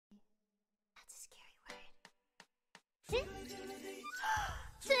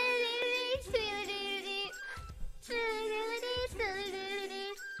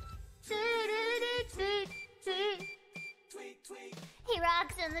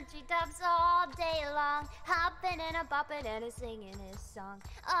in the treetops all day long, hopping and a bopping and a singing his song.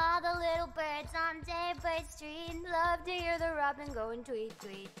 All the little birds on Daybird Street love to hear the robin going tweet,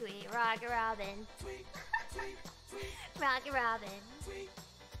 tweet, tweet. Rocky Robin, tweet, tweet, tweet, Rocky Robin, tweet,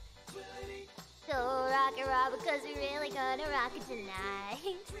 tweet, go Rocky Robin, cause we're really gonna rock it tonight.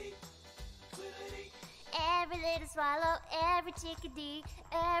 tweet, tweet. Every little swallow, every chickadee,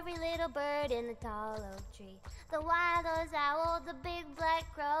 every little bird in the tall oak tree. The wild-old owl, the big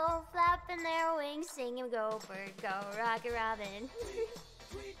black crow, flapping their wings, singing, go bird, go, Rocky Robin.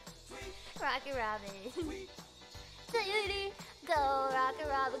 Rocky Robin. Go Rocky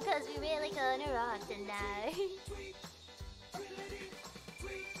Robin, cause we really gonna rock tonight.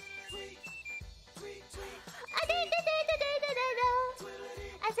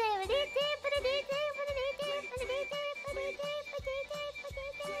 I say we did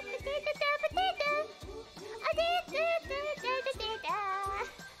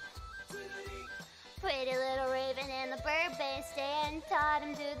Pretty little raven in the bird bandstand taught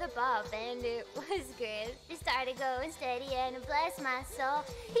him to the bop, and it was great. He started going steady and it blessed my soul.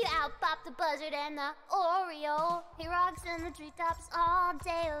 He out-popped the buzzard and the oriole. He rocks in the treetops all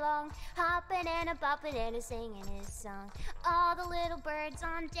day long, hopping and a bopping and a singing his song. All the little birds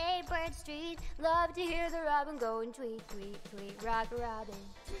on Daybird Street love to hear the robin going tweet, tweet, tweet. Rock a robin,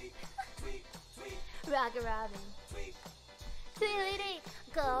 Tweet, tweet, tweet, rock a robin, tweet, tweet.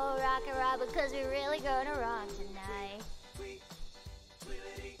 Go rock a robin, cause we're really gonna rock tonight. tweet,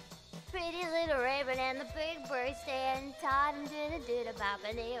 tweet, Pretty little raven and the big bird stand taught him to do the bop,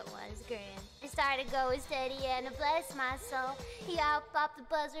 and it was grand. He started going steady and it blessed my soul. He out-popped the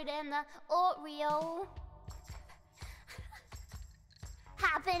buzzard and the oriole,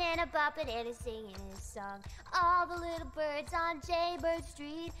 hopping and a bopping and a singing his song. All the little birds on Jaybird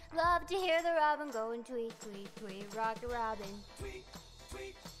Street love to hear the robin going tweet, tweet, tweet. Rock a robin, tweet,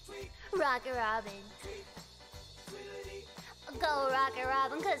 tweet, tweet, rock a robin. tweet, tweet, Go rock a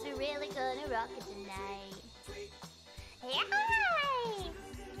robin, cause we're really gonna rock it tonight. tweet, Yay!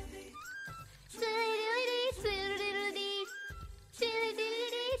 Tweedledee, tweedledee,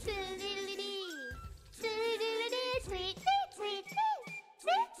 tweedledee, tweedledee, tweedledee, tweedledee, tweet.